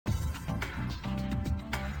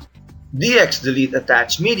delete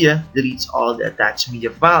attached media deletes all the attached media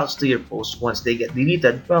files to your post once they get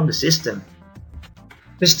deleted from the system.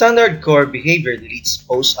 The standard core behavior deletes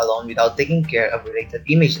posts alone without taking care of related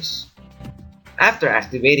images. After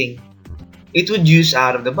activating, it would use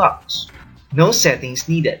out of the box. No settings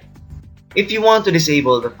needed. If you want to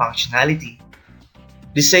disable the functionality,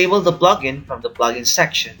 disable the plugin from the plugin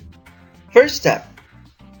section. First step,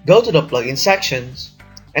 go to the plugin sections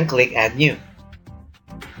and click Add New.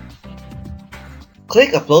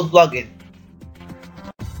 Click Upload Plugin.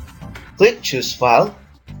 Click Choose File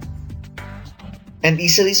and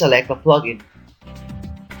easily select the plugin.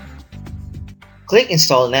 Click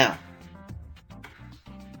Install Now.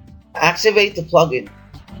 Activate the plugin.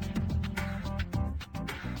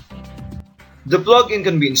 The plugin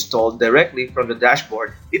can be installed directly from the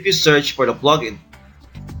dashboard if you search for the plugin.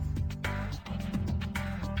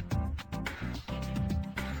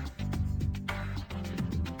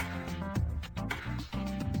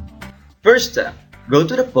 First step, go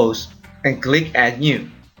to the post and click Add New.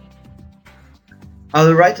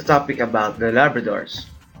 I'll write a topic about the Labradors.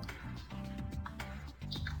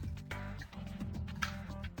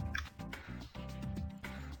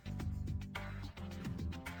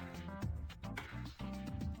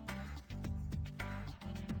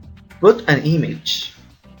 Put an image.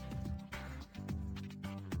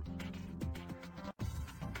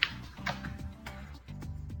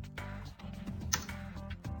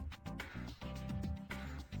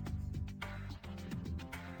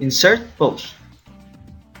 Insert post.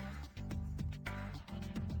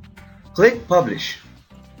 Click Publish.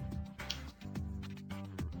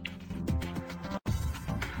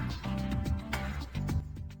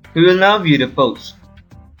 We will now view the post.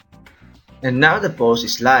 And now the post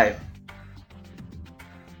is live.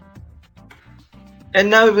 And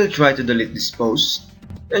now we will try to delete this post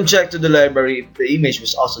and check to the library if the image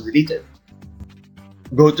was also deleted.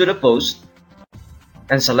 Go to the post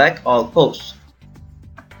and select All Posts.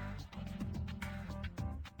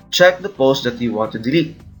 Check the post that you want to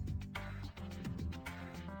delete.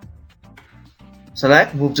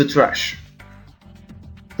 Select Move to Trash.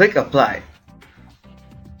 Click Apply.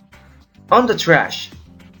 On the trash,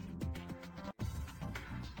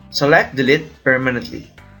 select Delete Permanently.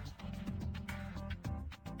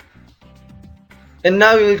 And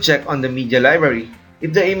now we will check on the media library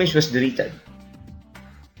if the image was deleted.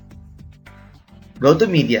 Go to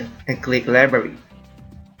Media and click Library.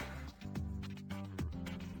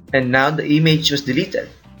 And now the image was deleted.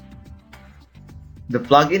 The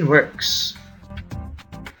plugin works.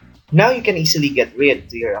 Now you can easily get rid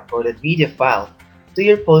of your uploaded media file to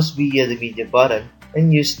your post via the media button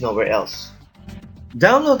and use nowhere else.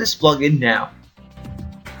 Download this plugin now.